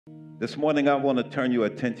This morning, I want to turn your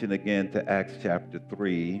attention again to Acts chapter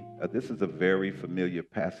 3. This is a very familiar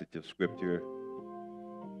passage of Scripture.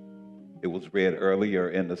 It was read earlier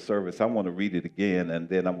in the service. I want to read it again, and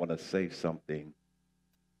then I want to say something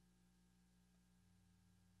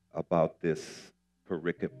about this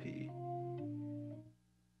pericope.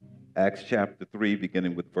 Acts chapter 3,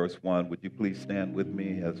 beginning with verse 1. Would you please stand with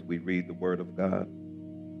me as we read the Word of God?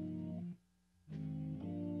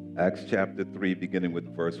 Acts chapter 3, beginning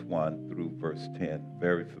with verse 1 through verse 10.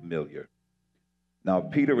 Very familiar. Now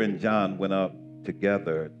Peter and John went up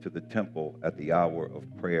together to the temple at the hour of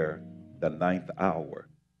prayer, the 9th hour.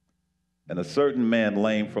 And a certain man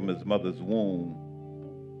lame from his mother's womb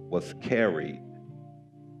was carried,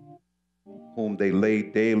 whom they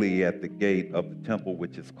laid daily at the gate of the temple,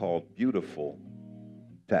 which is called Beautiful,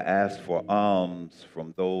 to ask for alms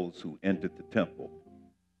from those who entered the temple,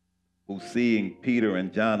 who, seeing Peter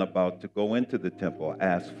and John about to go into the temple,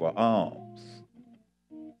 asked for alms.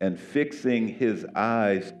 And fixing his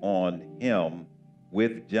eyes on him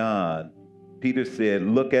with John, Peter said,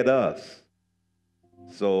 "Look at us."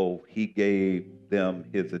 So he gave them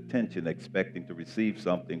his attention, expecting to receive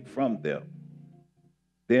something from them.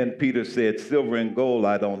 Then Peter said, "Silver and gold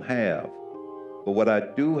I don't have, but what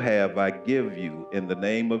I do have I give you. In the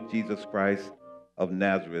name of Jesus Christ of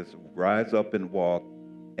Nazareth, rise up and walk."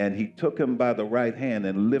 And he took him by the right hand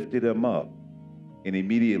and lifted him up. And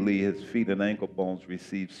immediately his feet and ankle bones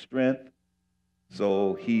received strength.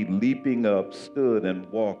 So he, leaping up, stood and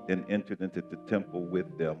walked and entered into the temple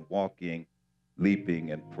with them, walking, leaping,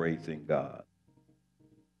 and praising God.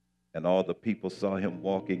 And all the people saw him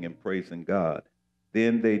walking and praising God.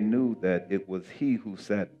 Then they knew that it was he who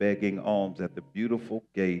sat begging alms at the Beautiful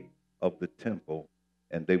gate of the temple,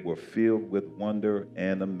 and they were filled with wonder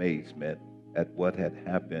and amazement at what had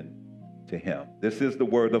happened to him. This is the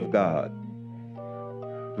word of God.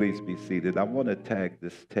 Please be seated. I want to tag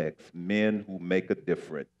this text, men who make a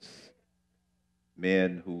difference.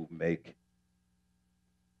 Men who make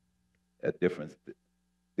a difference.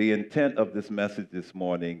 The intent of this message this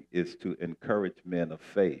morning is to encourage men of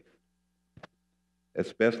faith,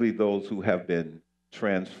 especially those who have been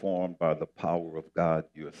transformed by the power of God.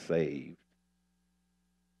 You're saved.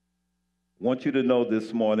 I want you to know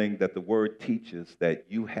this morning that the word teaches that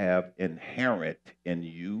you have inherent in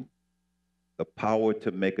you the power to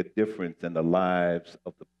make a difference in the lives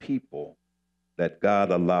of the people that God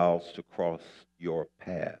allows to cross your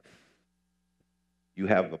path. You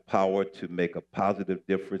have the power to make a positive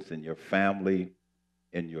difference in your family,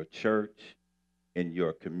 in your church, in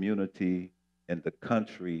your community, in the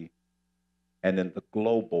country, and in the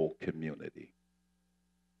global community.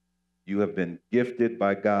 You have been gifted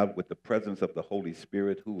by God with the presence of the Holy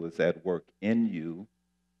Spirit, who is at work in you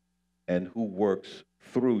and who works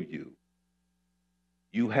through you.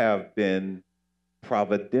 You have been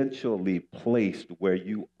providentially placed where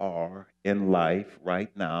you are in life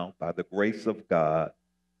right now by the grace of God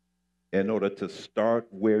in order to start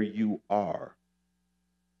where you are,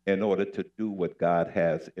 in order to do what God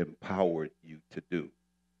has empowered you to do.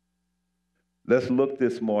 Let's look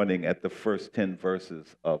this morning at the first 10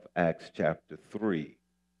 verses of Acts chapter 3.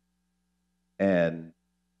 And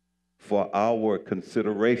for our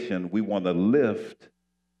consideration, we want to lift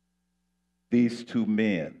these two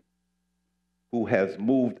men who has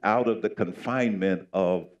moved out of the confinement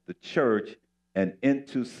of the church and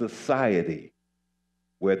into society,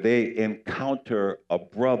 where they encounter a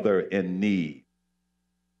brother in need.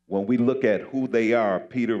 When we look at who they are,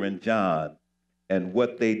 Peter and John, and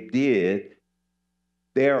what they did,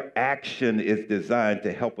 their action is designed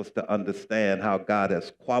to help us to understand how God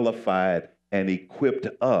has qualified and equipped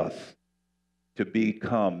us to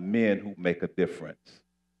become men who make a difference.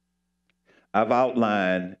 I've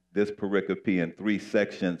outlined this pericope in 3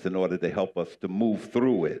 sections in order to help us to move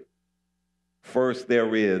through it. First,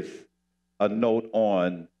 there is a note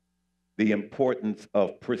on the importance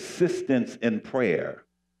of persistence in prayer.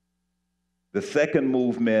 The second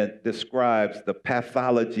movement describes the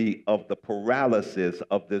pathology of the paralysis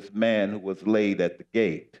of this man who was laid at the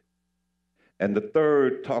gate. And the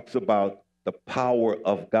third talks about the power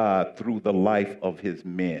of God through the life of his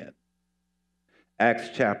men. Acts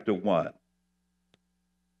chapter 1.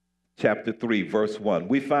 Chapter 3, verse 1.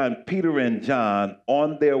 We find Peter and John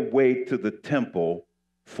on their way to the temple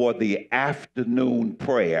for the afternoon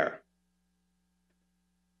prayer.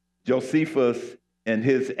 Josephus, in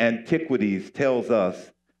his Antiquities, tells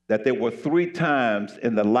us that there were 3 times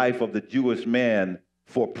in the life of the Jewish man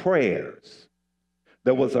for prayers.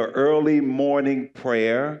 There was an early morning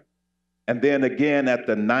prayer, and then again at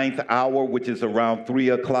the 9th hour, which is around 3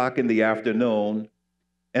 o'clock in the afternoon,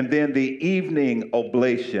 And then the evening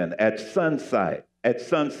oblation at sunset,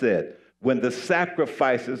 when the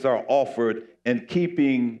sacrifices are offered in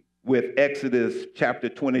keeping with Exodus chapter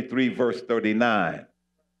 23, verse 39.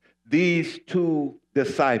 These two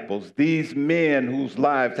disciples, these men whose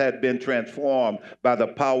lives had been transformed by the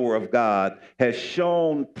power of God, has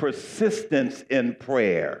shown persistence in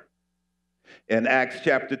prayer. In Acts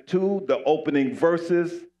chapter 2, the opening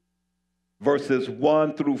verses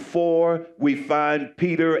 1 through 4, we find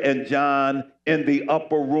Peter and John in the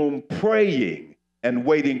upper room praying and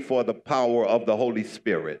waiting for the power of the Holy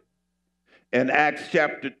Spirit. In Acts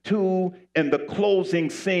chapter 2, in the closing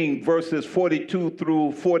scene, verses 42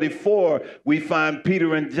 through 44, we find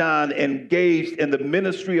Peter and John engaged in the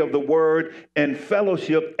ministry of the word, in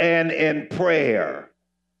fellowship, and in prayer.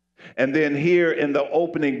 And then here in the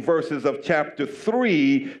opening verses of chapter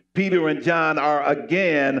 3, Peter and John are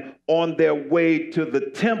again on their way to the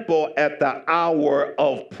temple at the hour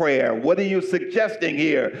of prayer. What are you suggesting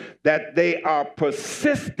here? That they are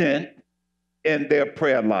persistent in their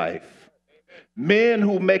prayer life. Men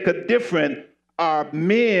who make a difference are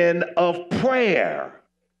men of prayer.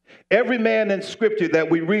 Every man in Scripture that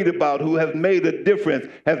we read about who has made a difference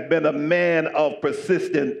has been a man of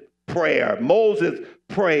persistent prayer. Moses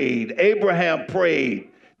prayed, Abraham prayed,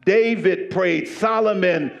 David prayed,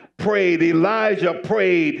 Solomon prayed, Elijah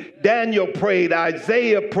prayed, Daniel prayed,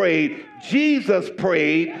 Isaiah prayed, Jesus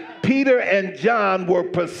prayed. Peter and John were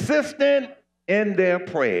persistent in their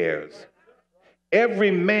prayers.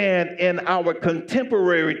 Every man in our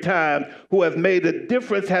contemporary time who has made a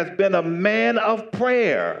difference has been a man of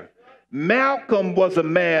prayer. Malcolm was a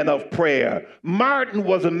man of prayer. Martin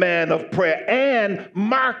was a man of prayer. And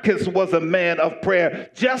Marcus was a man of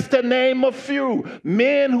prayer. Just to name a few.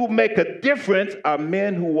 Men who make a difference are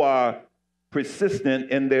men who are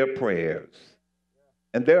persistent in their prayers.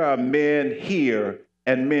 And there are men here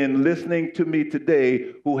and men listening to me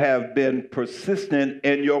today who have been persistent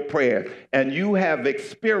in your prayers. And you have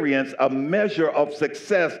experienced a measure of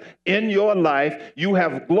success in your life. You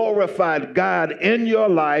have glorified God in your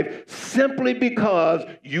life simply because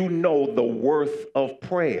you know the worth of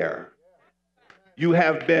prayer. You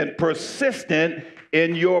have been persistent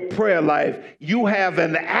in your prayer life. You have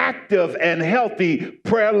an active and healthy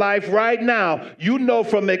prayer life right now. You know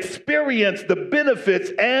from experience the benefits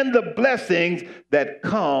and the blessings that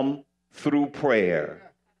come through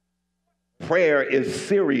prayer. Prayer is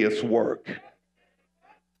serious work.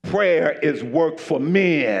 Prayer is work for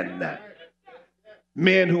men.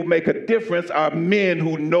 Men who make a difference are men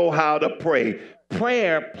who know how to pray.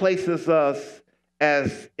 Prayer places us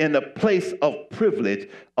as in a place of privilege,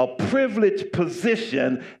 a privileged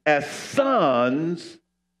position as sons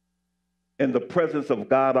in the presence of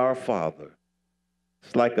God our Father.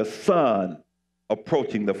 It's like a son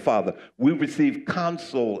approaching the Father. We receive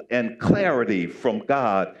counsel and clarity from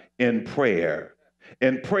God in prayer.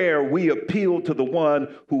 In prayer, we appeal to the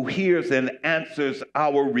one who hears and answers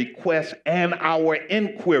our requests and our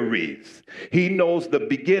inquiries. He knows the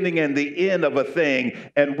beginning and the end of a thing,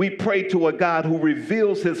 and we pray to a God who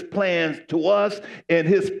reveals his plans to us in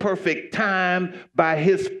his perfect time by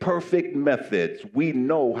his perfect methods. We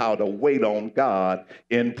know how to wait on God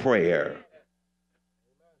in prayer.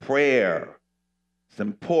 Prayer is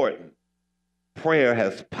important. Prayer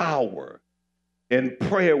has power. In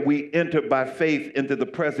prayer, we enter by faith into the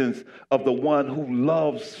presence of the one who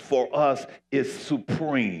loves for us, is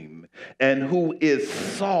supreme, and who is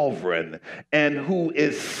sovereign, and who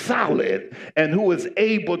is solid, and who is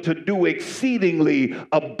able to do exceedingly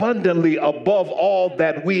abundantly above all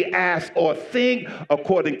that we ask or think,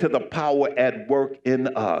 according to the power at work in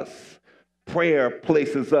us. Prayer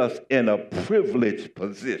places us in a privileged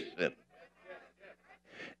position.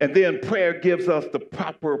 And then prayer gives us the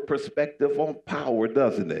proper perspective on power,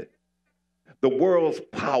 doesn't it? The world's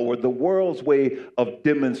power, the world's way of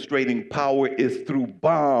demonstrating power is through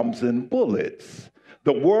bombs and bullets.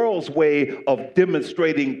 The world's way of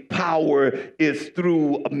demonstrating power is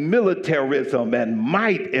through militarism and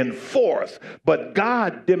might and force. But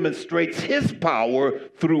God demonstrates his power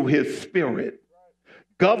through his spirit.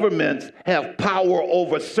 Governments have power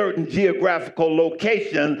over certain geographical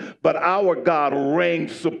locations, but our God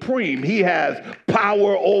reigns supreme. He has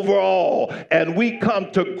power over all, and we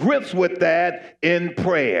come to grips with that in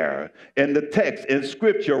prayer. In the text, in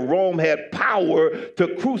Scripture, Rome had power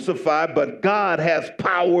to crucify, but God has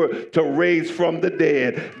power to raise from the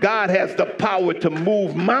dead. God has the power to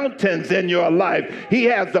move mountains in your life. He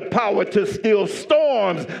has the power to still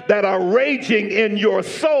storms that are raging in your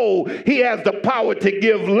soul. He has the power to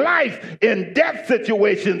give life in death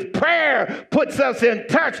situations. Prayer puts us in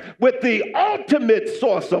touch with the ultimate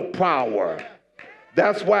source of power.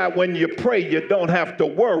 That's why when you pray, you don't have to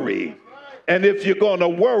worry. And if you're going to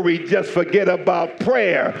worry, just forget about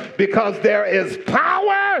prayer, because there is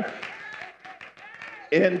power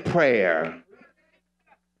in prayer.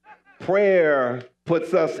 Prayer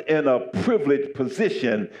puts us in a privileged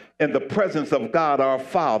position in the presence of God our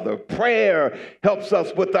Father. Prayer helps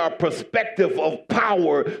us with our perspective of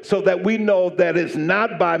power, so that we know that it's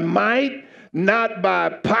not by might, not by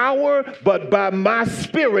power, but by my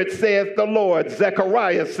spirit, saith the Lord.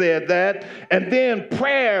 Zechariah said that. And then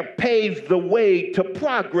prayer paves the way to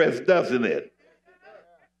progress, doesn't it?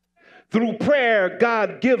 Through prayer,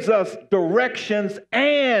 God gives us directions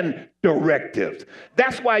and directives.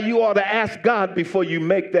 That's why you ought to ask God before you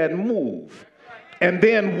make that move. And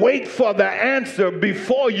then wait for the answer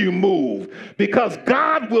before you move, because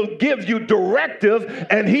God will give you directive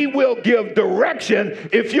and he will give direction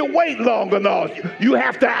if you wait long enough. You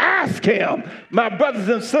have to ask him. My brothers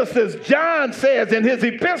and sisters, John says in his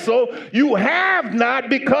epistle, you have not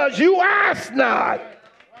because you ask not.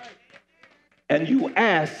 And you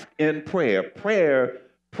ask in prayer.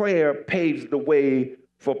 Prayer paves the way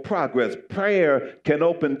for progress. Prayer can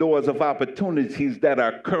open doors of opportunities that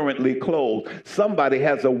are currently closed. Somebody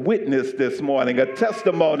has a witness this morning, a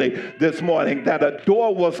testimony this morning, that a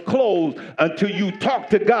door was closed until you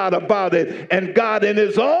talked to God about it, and God in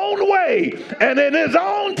his own way and in his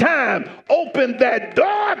own time opened that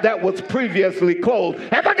door that was previously closed.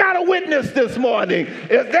 Have I got a witness this morning?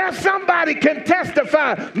 Is there somebody can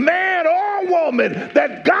testify, man or woman,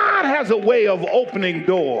 that God has a way of opening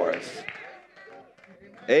doors?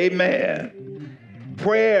 Amen.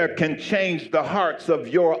 Prayer can change the hearts of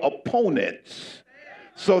your opponents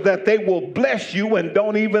so that they will bless you and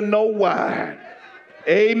don't even know why.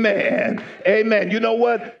 Amen. Amen. You know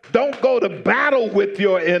what? Don't go to battle with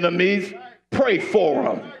your enemies. Pray for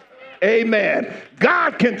them. Amen.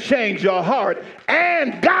 God can change your heart,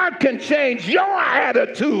 and God can change your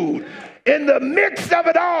attitude. In the midst of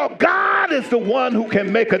it all, God is the one who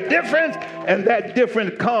can make a difference, and that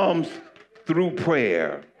difference comes through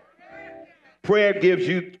prayer. Prayer gives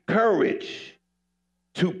you courage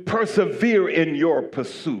to persevere in your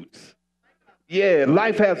pursuits. Yeah,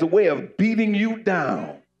 life has a way of beating you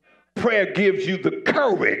down. Prayer gives you the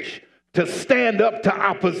courage to stand up to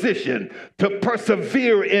opposition, to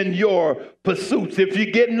persevere in your pursuits. If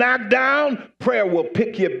you get knocked down, prayer will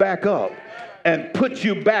pick you back up and put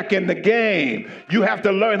you back in the game. You have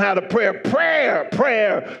to learn how to pray.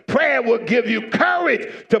 Prayer will give you courage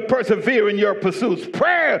to persevere in your pursuits.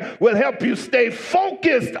 Prayer will help you stay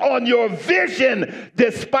focused on your vision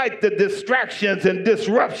despite the distractions and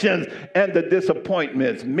disruptions and the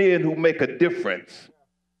disappointments. Men who make a difference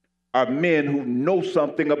are men who know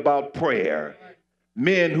something about prayer,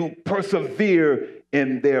 men who persevere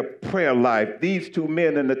in their prayer life. These two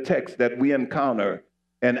men in the text that we encounter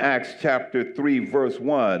in Acts chapter 3, verse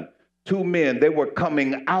 1, two men, they were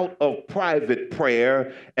coming out of private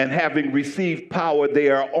prayer, and having received power, they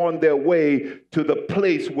are on their way to the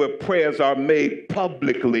place where prayers are made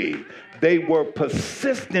publicly. They were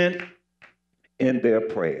persistent in their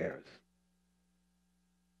prayers,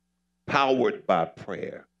 powered by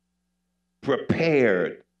prayer,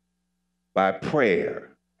 prepared by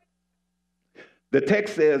prayer. The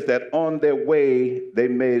text says that on their way, they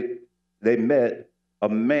met a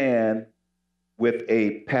man with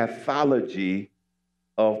a pathology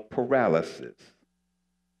of paralysis.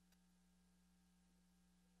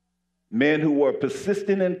 Men who were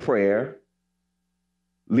persistent in prayer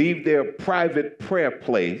leave their private prayer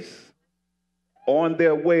place on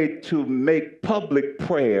their way to make public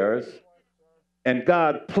prayers, and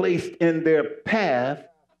God placed in their path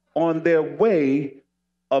on their way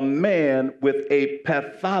a man with a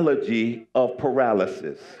pathology of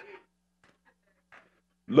paralysis.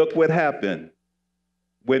 Look what happened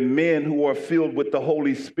when men who are filled with the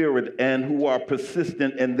Holy Spirit and who are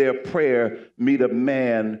persistent in their prayer meet a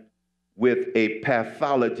man with a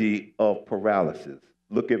pathology of paralysis.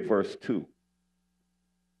 Look at verse 2.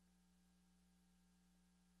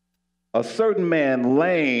 A certain man,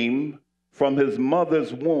 lame from his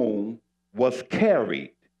mother's womb, was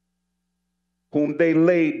carried, whom they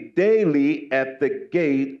laid daily at the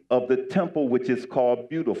gate of the temple, which is called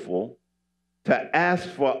Beautiful, to ask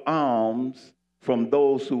for alms from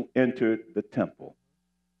those who entered the temple.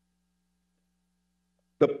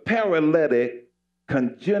 The paralytic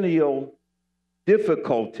congenital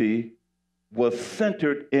difficulty was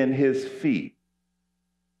centered in his feet.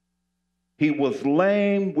 He was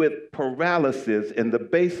lame with paralysis in the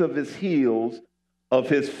base of his heels, of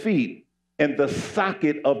his feet, and the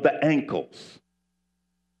socket of the ankles.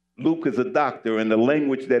 Luke is a doctor, and the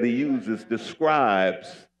language that he uses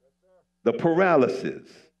describes the paralysis.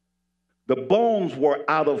 The bones were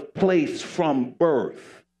out of place from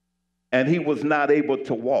birth, and he was not able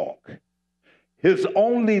to walk. His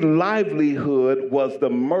only livelihood was the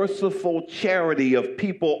merciful charity of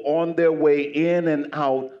people on their way in and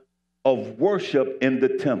out of worship in the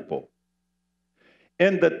temple.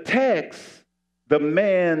 In the text, the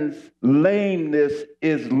man's lameness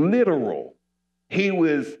is literal. He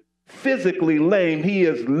was physically lame. He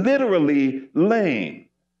is literally lame.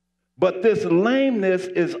 But this lameness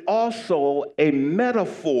is also a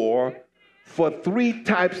metaphor for three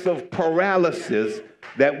types of paralysis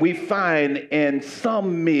that we find in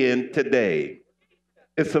some men today.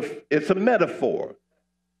 It's a metaphor.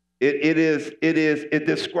 It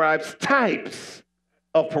describes types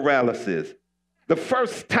of paralysis. The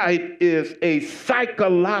first type is a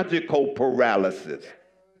psychological paralysis.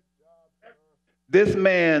 This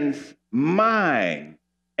man's mind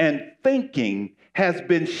and thinking has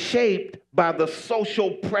been shaped by the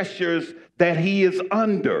social pressures that he is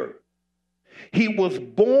under. He was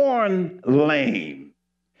born lame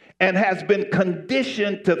and has been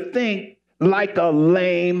conditioned to think like a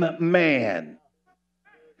lame man.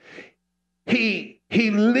 He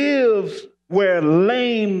lives where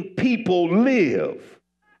lame people live,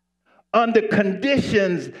 under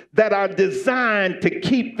conditions that are designed to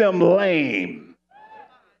keep them lame.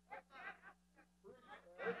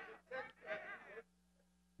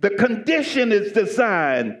 The condition is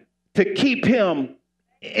designed to keep him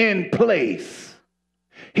in place.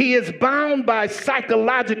 He is bound by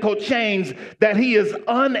psychological chains that he is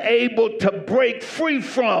unable to break free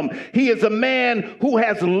from. He is a man who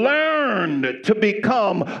has learned to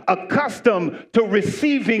become accustomed to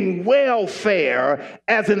receiving welfare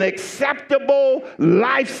as an acceptable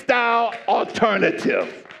lifestyle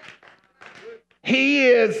alternative. He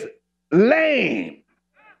is lame.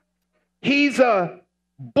 He's a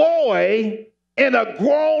boy in a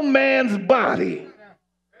grown man's body.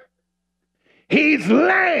 He's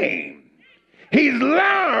lame. He's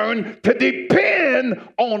learned to depend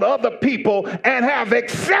on other people and have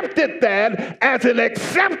accepted that as an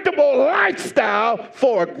acceptable lifestyle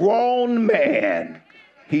for a grown man.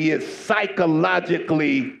 He is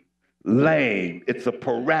psychologically lame. It's a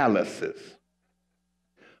paralysis.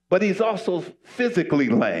 But he's also physically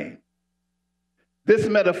lame. This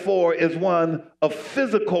metaphor is one of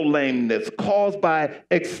physical lameness caused by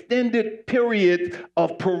extended periods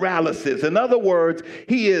of paralysis. In other words,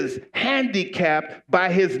 he is handicapped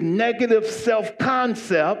by his negative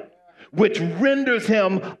self-concept, which renders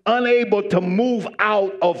him unable to move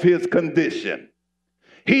out of his condition.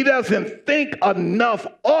 He doesn't think enough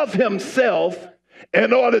of himself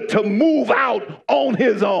in order to move out on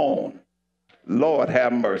his own. Lord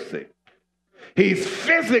have mercy. He's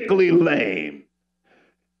physically lame.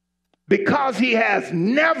 Because he has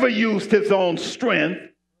never used his own strength,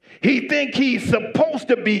 he thinks he's supposed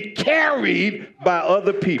to be carried by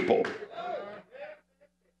other people.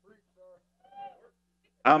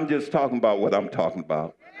 I'm just talking about what I'm talking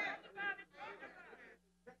about.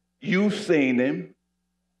 You've seen him.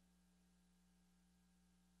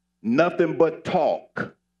 Nothing but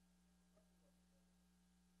talk.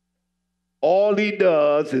 All he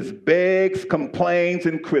does is begs, complains,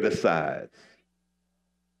 and criticizes.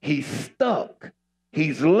 He's stuck.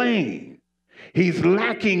 He's lame. He's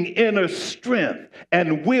lacking inner strength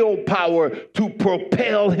and willpower to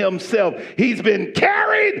propel himself. He's been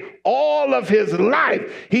carried all of his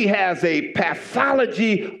life. He has a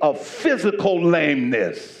pathology of physical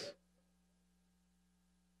lameness.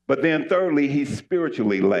 But then thirdly, he's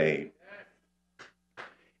spiritually lame.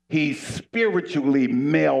 He's spiritually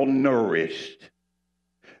malnourished.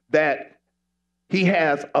 That he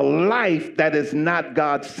has a life that is not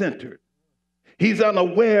God-centered. He's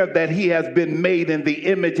unaware that he has been made in the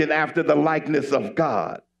image and after the likeness of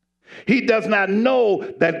God. He does not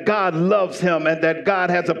know that God loves him and that God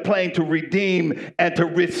has a plan to redeem and to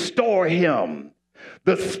restore him.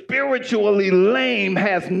 The spiritually lame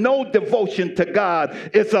has no devotion to God.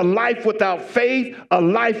 It's a life without faith, a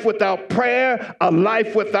life without prayer, a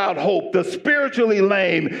life without hope. The spiritually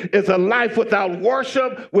lame is a life without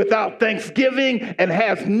worship, without thanksgiving, and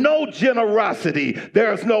has no generosity.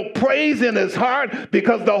 There is no praise in his heart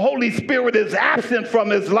because the Holy Spirit is absent from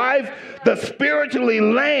his life. The spiritually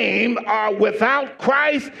lame are without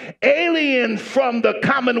Christ, aliens from the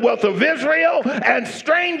commonwealth of Israel, and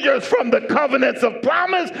strangers from the covenants of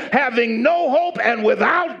promise, having no hope and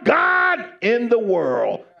without God in the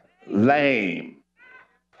world. Lame.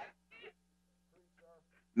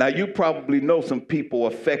 Now, you probably know some people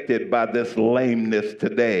affected by this lameness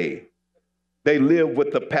today. They live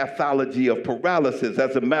with the pathology of paralysis.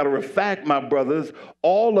 As a matter of fact, my brothers,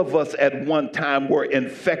 all of us at one time were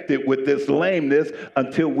infected with this lameness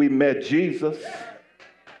until we met Jesus,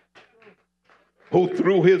 who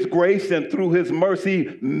through his grace and through his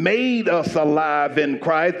mercy made us alive in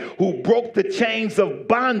Christ, who broke the chains of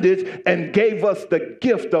bondage and gave us the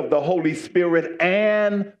gift of the Holy Spirit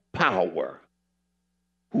and power,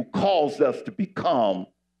 who caused us to become,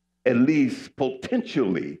 at least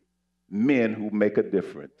potentially, men who make a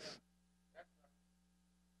difference.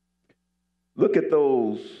 Look at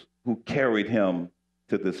those who carried him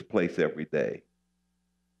to this place every day.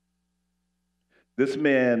 This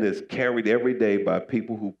man is carried every day by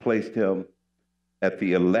people who placed him at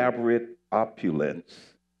the elaborate opulence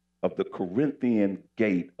of the Corinthian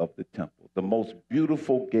gate of the temple, the most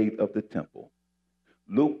beautiful gate of the temple.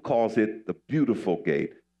 Luke calls it the beautiful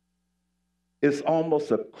gate. It's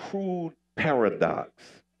almost a crude paradox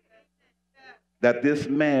that this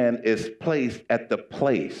man is placed at the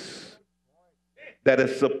place that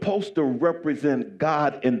is supposed to represent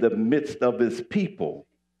God in the midst of his people,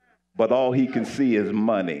 but all he can see is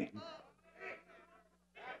money.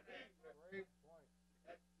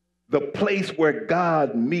 The place where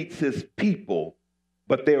God meets his people,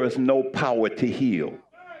 but there is no power to heal.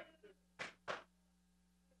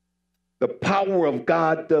 The power of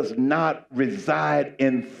God does not reside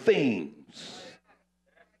in things.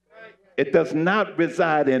 It does not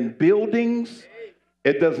reside in buildings.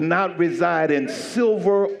 It does not reside in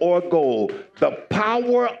silver or gold. The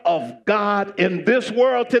power of God in this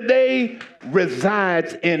world today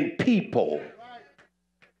resides in people.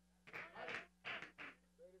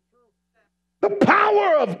 The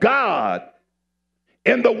power of God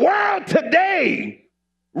in the world today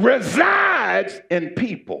resides in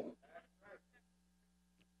people.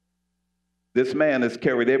 This man is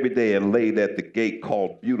carried every day and laid at the gate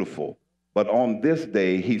called Beautiful. But on this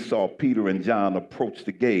day, he saw Peter and John approach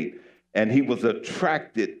the gate, and he was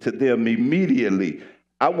attracted to them immediately.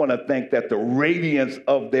 I want to think that the radiance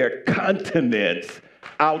of their countenance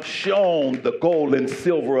outshone the gold and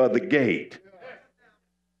silver of the gate.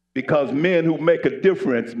 Because men who make a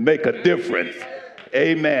difference make a difference.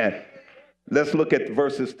 Amen. Let's look at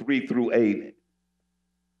verses 3 through 8.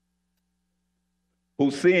 Who,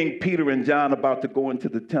 seeing Peter and John about to go into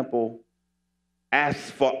the temple,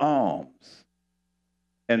 asked for alms,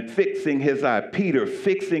 and Peter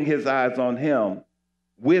fixing his eyes on him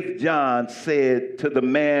with John said to the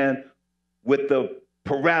man with the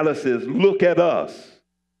paralysis, "Look at us."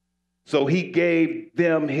 So he gave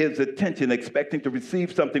them his attention, expecting to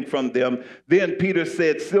receive something from them. Then Peter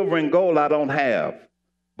said, "Silver and gold I don't have,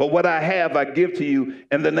 but what I have I give to you.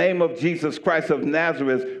 In the name of Jesus Christ of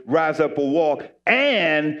Nazareth, rise up and walk."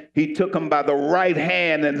 And he took him by the right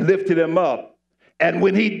hand and lifted him up. And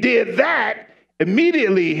when he did that,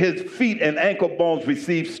 immediately his feet and ankle bones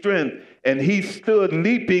received strength. And he stood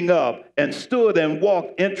leaping up and stood and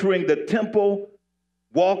walked, entering the temple,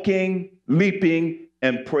 walking, leaping,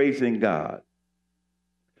 and praising God.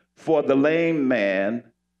 For the lame man,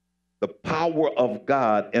 the power of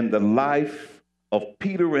God in the life of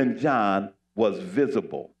Peter and John was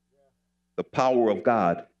visible. The power of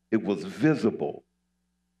God, it was visible.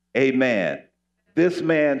 Amen. This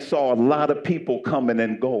man saw a lot of people coming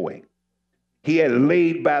and going. He had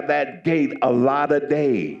laid by that gate a lot of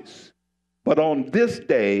days. But on this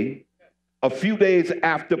day, a few days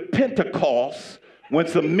after Pentecost, when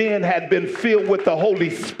some men had been filled with the Holy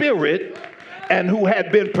Spirit and who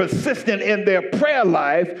had been persistent in their prayer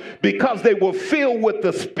life because they were filled with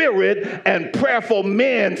the Spirit and prayerful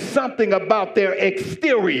men, something about their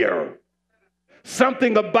exterior,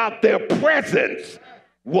 something about their presence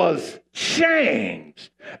was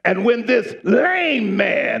changed. And when this lame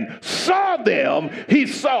man saw them, he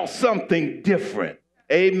saw something different.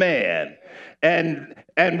 Amen. And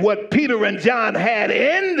what Peter and John had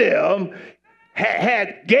in them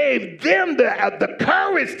gave them the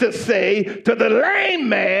courage to say to the lame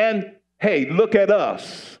man, "Hey, look at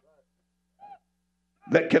us."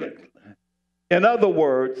 In other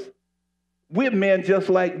words, we're men just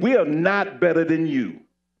like, we are not better than you.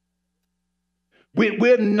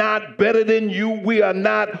 We're not better than you. We are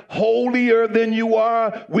not holier than you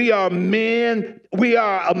are. We are men. We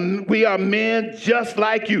are men just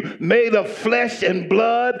like you, made of flesh and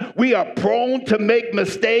blood. We are prone to make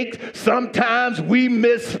mistakes. Sometimes we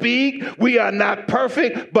misspeak. We are not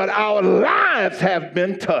perfect, but our lives have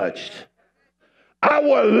been touched.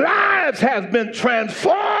 Our lives have been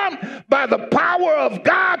transformed by the power of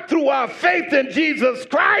God through our faith in Jesus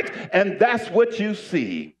Christ, and that's what you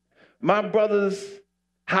see. My brothers,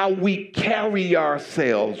 how we carry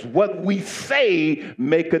ourselves, what we say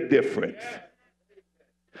make a difference.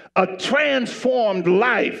 A transformed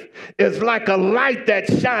life is like a light that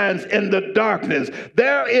shines in the darkness.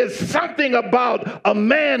 There is something about a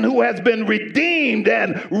man who has been redeemed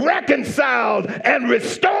and reconciled and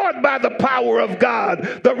restored by the power of God.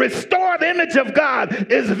 The restored image of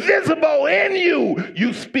God is visible in you.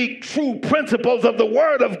 You speak true principles of the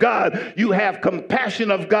Word of God. You have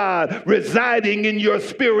compassion of God residing in your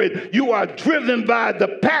spirit. You are driven by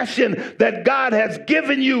the passion that God has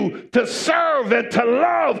given you to serve and to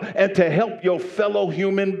love and to help your fellow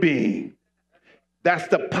human being. That's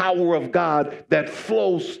the power of God that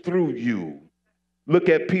flows through you. Look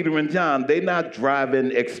at Peter and John. They're not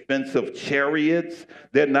driving expensive chariots.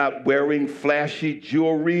 They're not wearing flashy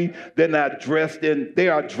jewelry. They are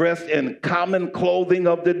dressed in common clothing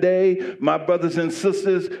of the day. My brothers and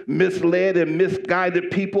sisters, misled and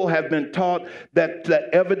misguided people have been taught that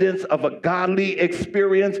the evidence of a godly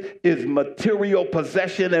experience is material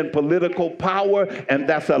possession and political power, and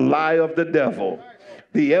that's a lie of the devil.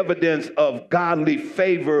 The evidence of godly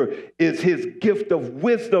favor is his gift of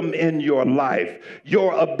wisdom in your life,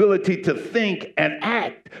 your ability to think and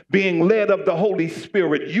act, being led of the Holy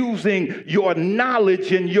Spirit, using your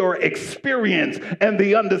knowledge and your experience and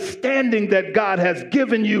the understanding that God has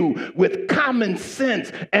given you with common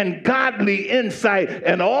sense and godly insight.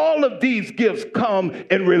 And all of these gifts come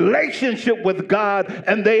in relationship with God,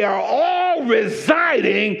 and they are all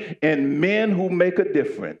residing in men who make a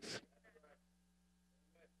difference.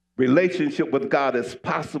 Relationship with God is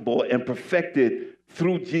possible and perfected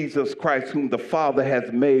through Jesus Christ, whom the Father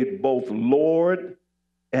has made both Lord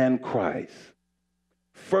and Christ.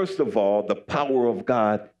 First of all, the power of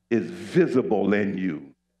God is visible in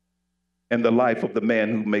you and the life of the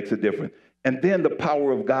man who makes a difference. And then the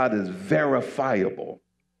power of God is verifiable.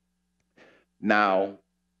 Now,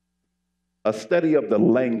 a study of the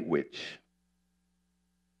language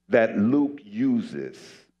that Luke uses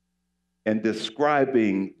and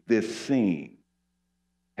describing this scene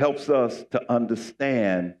helps us to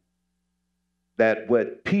understand that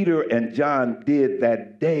what Peter and John did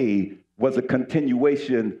that day was a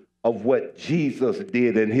continuation of what Jesus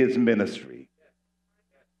did in his ministry.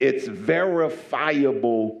 It's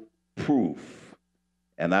verifiable proof.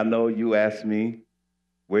 And I know you asked me,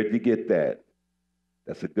 where'd you get that?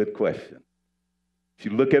 That's a good question. If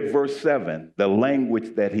you look at verse 7, the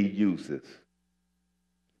language that he uses,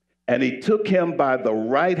 and he took him by the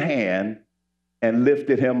right hand and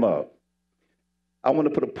lifted him up. I want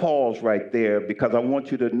to put a pause right there because I want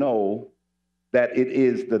you to know that it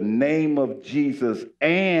is the name of Jesus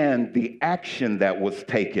and the action that was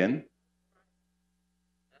taken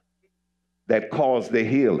that caused the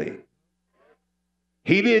healing.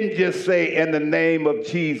 He didn't just say, in the name of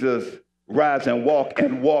Jesus, rise and walk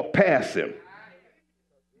past him.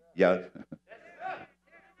 Yeah.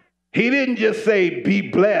 He didn't just say, be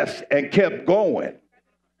blessed, and kept going.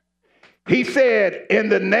 He said, in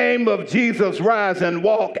the name of Jesus, rise and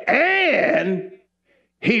walk. And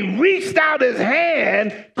he reached out his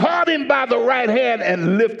hand, caught him by the right hand,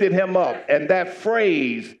 and lifted him up. And that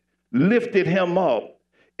phrase, lifted him up,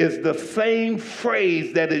 is the same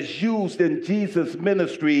phrase that is used in Jesus'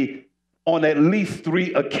 ministry on at least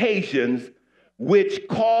 3 occasions, which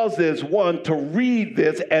causes one to read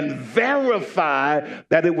this and verify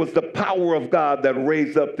that it was the power of God that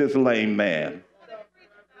raised up this lame man.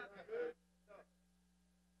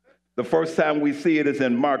 The first time we see it is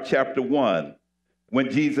in Mark chapter 1, when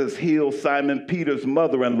Jesus healed Simon Peter's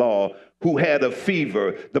mother-in-law who had a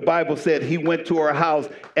fever. The Bible said he went to her house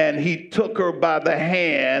and he took her by the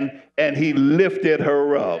hand and he lifted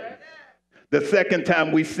her up. The second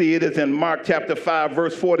time we see it is in Mark chapter 5,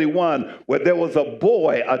 verse 41, where there was a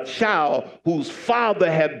boy, a child, whose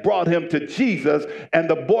father had brought him to Jesus, and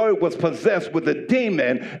the boy was possessed with a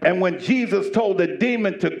demon. And when Jesus told the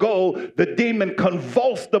demon to go, the demon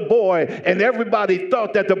convulsed the boy, and everybody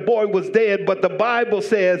thought that the boy was dead. But the Bible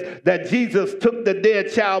says that Jesus took the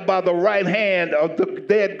dead child by the right hand, or the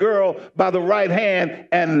dead girl by the right hand,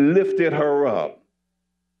 and lifted her up.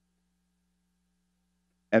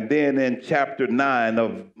 And then in chapter 9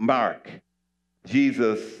 of Mark,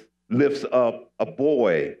 Jesus lifts up a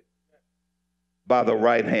boy by the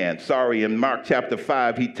right hand. In Mark chapter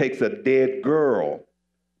 5, he takes a dead girl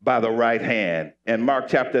by the right hand. In Mark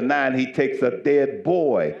chapter 9, he takes a dead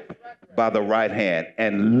boy by the right hand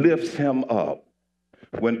and lifts him up.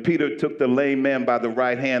 When Peter took the lame man by the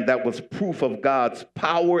right hand, that was proof of God's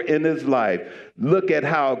power in his life. Look at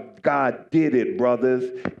how God did it,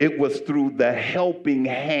 brothers. It was through the helping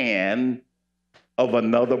hand of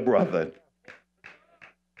another brother.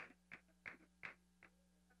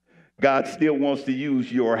 God still wants to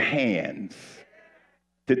use your hands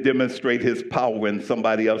to demonstrate his power in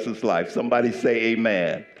somebody else's life. Somebody say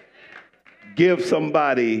amen. Give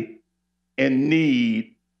somebody in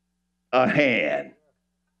need a hand.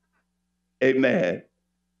 Amen.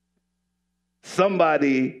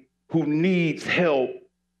 Somebody who needs help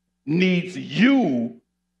needs you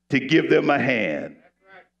to give them a hand.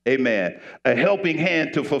 Amen. A helping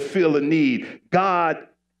hand to fulfill a need. God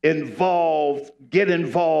get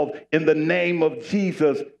involved in the name of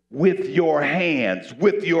Jesus with your hands,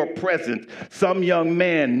 with your presence. Some young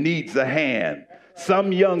man needs a hand.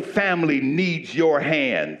 Some young family needs your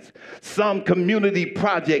hands. Some community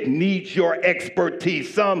project needs your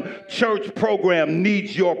expertise. Some church program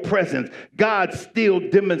needs your presence. God still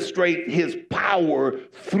demonstrates his power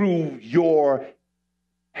through your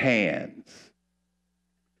hands.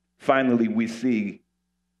 Finally, we see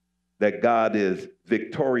that God is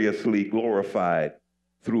victoriously glorified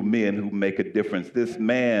through men who make a difference. This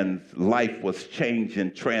man's life was changed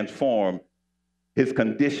and transformed. His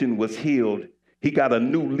condition was healed. He got a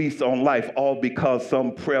new lease on life, all because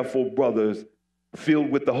some prayerful brothers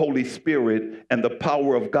filled with the Holy Spirit and the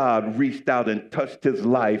power of God reached out and touched his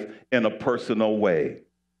life in a personal way.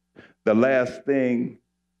 The last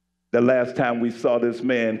time we saw this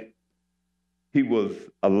man, he was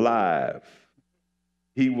alive.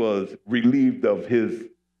 He was relieved of his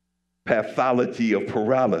pathology of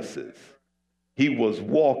paralysis. He was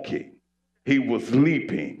walking. He was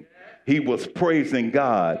leaping. He was praising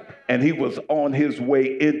God, and he was on his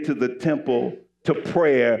way into the temple to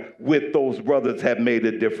prayer with those brothers had made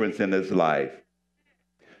a difference in his life.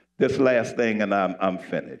 This last thing, and I'm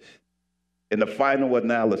finished. In the final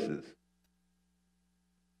analysis,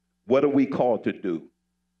 what are we called to do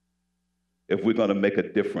if we're going to make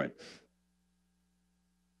a difference?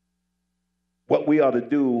 What we ought to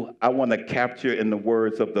do, I want to capture in the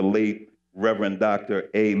words of the late Reverend Dr.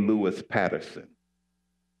 A. Lewis Patterson,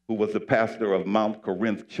 who was the pastor of Mount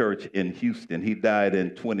Corinth Church in Houston. He died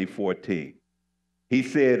in 2014. He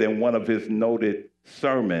said in one of his noted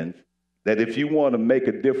sermons that if you want to make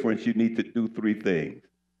a difference, you need to do three things.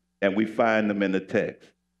 And we find them in the text.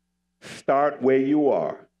 Start where you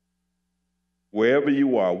are. Wherever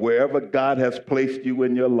you are, wherever God has placed you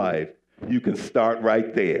in your life, you can start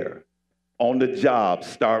right there. On the job,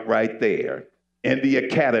 start right there. In the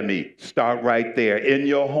academy, start right there. In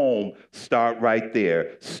your home, start right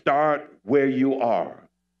there. Start where you are.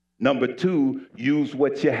 Number two, use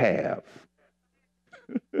what you have.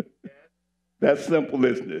 That's simple,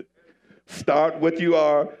 isn't it? Start what you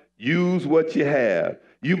are, use what you have.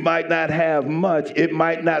 You might not have much. It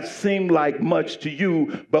might not seem like much to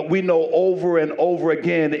you, but we know over and over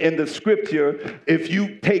again in the scripture, if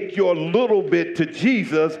you take your little bit to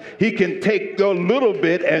Jesus, he can take your little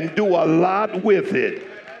bit and do a lot with it.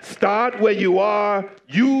 Start where you are,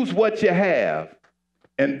 use what you have,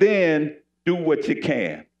 and then do what you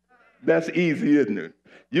can. That's easy, isn't it?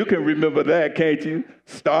 You can remember that, can't you?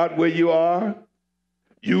 Start where you are,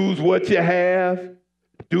 use what you have,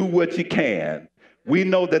 do what you can. We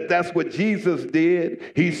know that that's what Jesus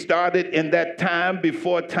did. He started in that time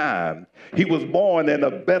before time. He was born in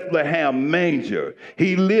a Bethlehem manger.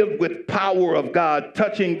 He lived with power of God,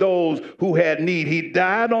 touching those who had need. He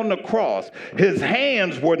died on the cross. His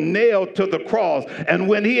hands were nailed to the cross. And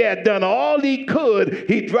when he had done all he could,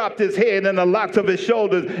 he dropped his head in the locks of his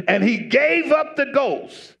shoulders and he gave up the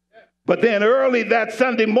ghost. But then early that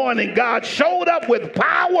Sunday morning, God showed up with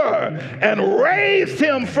power and raised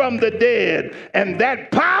him from the dead. And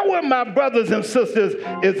that power, my brothers and sisters,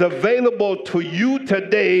 is available to you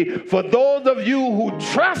today. For those of you who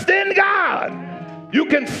trust in God, you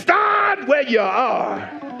can start where you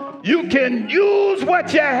are. You can use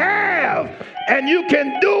what you have, and you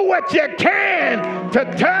can do what you can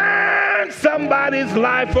to turn somebody's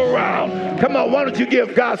life around. Come on, why don't you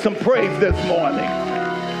give God some praise this morning?